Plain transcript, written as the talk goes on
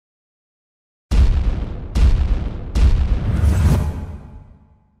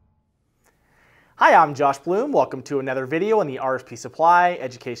Hi, I'm Josh Bloom. Welcome to another video in the RSP Supply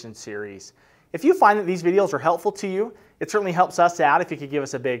Education Series. If you find that these videos are helpful to you, it certainly helps us out if you could give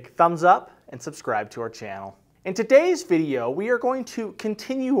us a big thumbs up and subscribe to our channel. In today's video, we are going to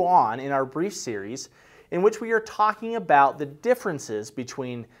continue on in our brief series in which we are talking about the differences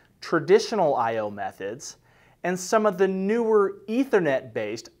between traditional I/O methods and some of the newer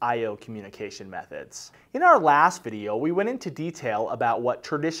Ethernet-based I/O communication methods. In our last video, we went into detail about what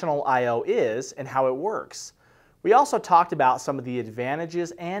traditional I/O is and how it works. We also talked about some of the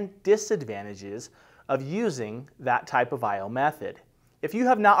advantages and disadvantages of using that type of I/O method. If you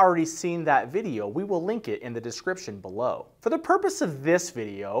have not already seen that video, we will link it in the description below. For the purpose of this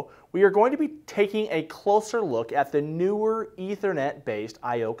video, we are going to be taking a closer look at the newer Ethernet-based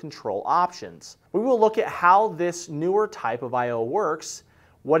I/O control options. We will look at how this newer type of I/O works,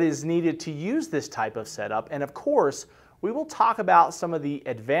 what is needed to use this type of setup, and of course, we will talk about some of the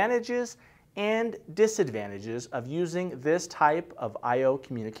advantages and disadvantages of using this type of I/O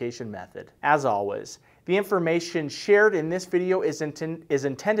communication method. As always, the information shared in this video is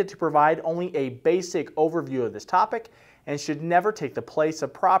intended to provide only a basic overview of this topic and should never take the place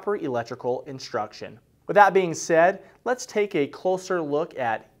of proper electrical instruction. With that being said, let's take a closer look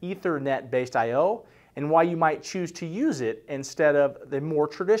at Ethernet-based I/O and why you might choose to use it instead of the more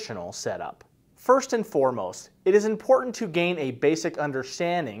traditional setup. First and foremost, it is important to gain a basic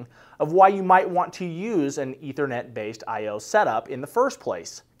understanding of why you might want to use an Ethernet-based I/O setup in the first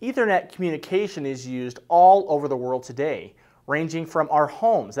place. Ethernet communication is used all over the world today, ranging from our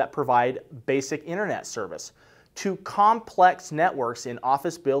homes that provide basic internet service to complex networks in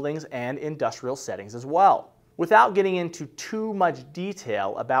office buildings and industrial settings as well. Without getting into too much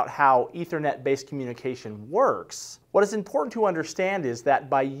detail about how Ethernet-based communication works, what is important to understand is that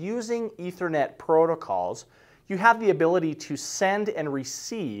by using Ethernet protocols, you have the ability to send and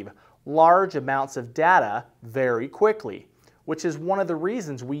receive large amounts of data very quickly, which is one of the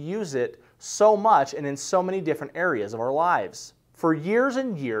reasons we use it so much and in so many different areas of our lives. For years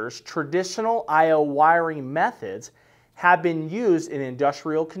and years, traditional I/O wiring methods have been used in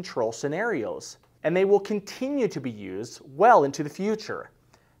industrial control scenarios, and they will continue to be used well into the future.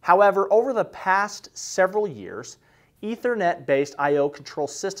 However, over the past several years, Ethernet-based I/O control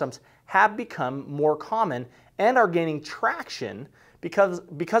systems have become more common and are gaining traction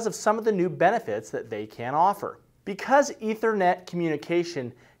because of some of the new benefits that they can offer. Because Ethernet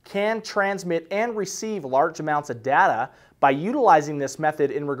communication can transmit and receive large amounts of data by utilizing this method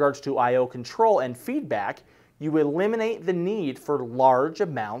in regards to I/O control and feedback, you eliminate the need for large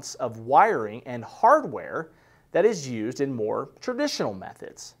amounts of wiring and hardware that is used in more traditional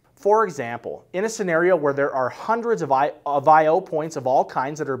methods. For example, in a scenario where there are hundreds of I/O points of all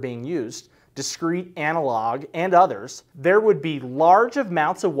kinds that are being used, discrete, analog, and others, there would be large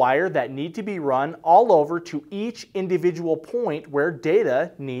amounts of wire that need to be run all over to each individual point where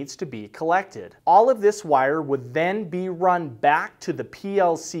data needs to be collected. All of this wire would then be run back to the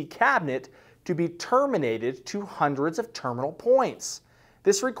PLC cabinet to be terminated to hundreds of terminal points.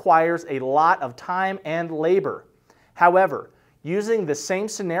 This requires a lot of time and labor. However, using the same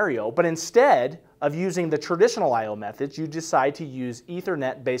scenario, but instead of using the traditional I/O methods, you decide to use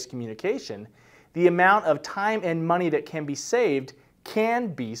Ethernet-based communication, the amount of time and money that can be saved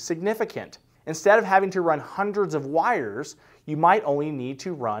can be significant. Instead of having to run hundreds of wires, you might only need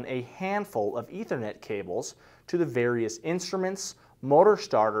to run a handful of Ethernet cables to the various instruments, motor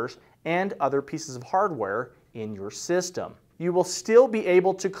starters, and other pieces of hardware in your system. You will still be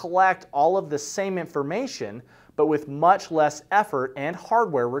able to collect all of the same information, but with much less effort and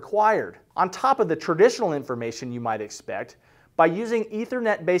hardware required. On top of the traditional information you might expect, by using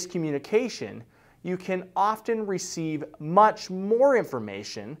Ethernet-based communication, you can often receive much more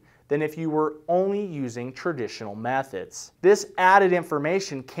information than if you were only using traditional methods. This added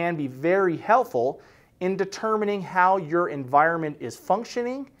information can be very helpful in determining how your environment is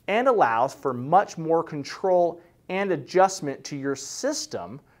functioning and allows for much more control and adjustment to your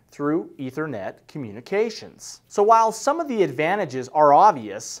system through Ethernet communications. So while some of the advantages are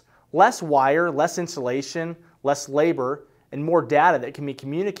obvious, less wire, less installation, less labor, and more data that can be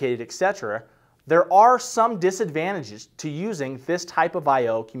communicated, etc., there are some disadvantages to using this type of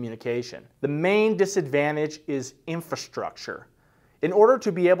I/O communication. The main disadvantage is infrastructure. In order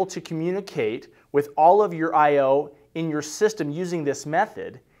to be able to communicate with all of your I/O in your system using this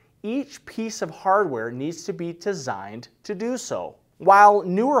method, each piece of hardware needs to be designed to do so. While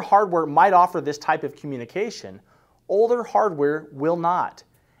newer hardware might offer this type of communication, older hardware will not.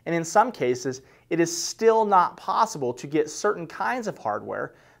 And in some cases, it is still not possible to get certain kinds of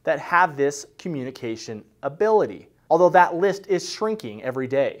hardware that have this communication ability, although that list is shrinking every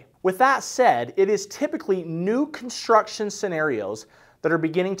day. With that said, it is typically new construction scenarios that are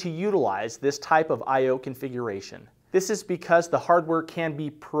beginning to utilize this type of I/O configuration. This is because the hardware can be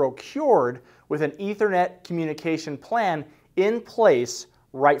procured with an Ethernet communication plan in place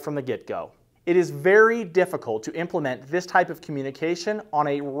right from the get-go. It is very difficult to implement this type of communication on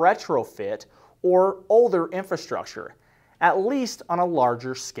a retrofit or older infrastructure, at least on a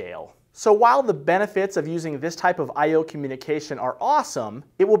larger scale. So while the benefits of using this type of I/O communication are awesome,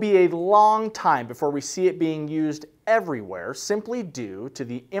 it will be a long time before we see it being used everywhere, simply due to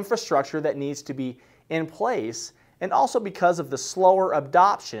the infrastructure that needs to be in place, and also because of the slower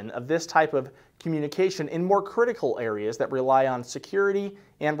adoption of this type of communication in more critical areas that rely on security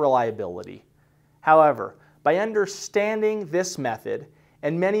and reliability. However, by understanding this method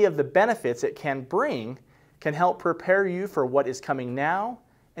and many of the benefits it can bring, can help prepare you for what is coming now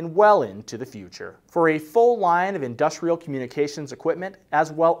and well into the future. For a full line of industrial communications equipment,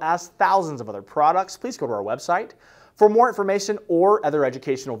 as well as thousands of other products, please go to our website. For more information or other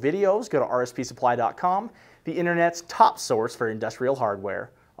educational videos, go to rspsupply.com, the internet's top source for industrial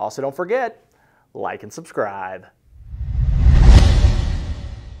hardware. Also, don't forget, like and subscribe.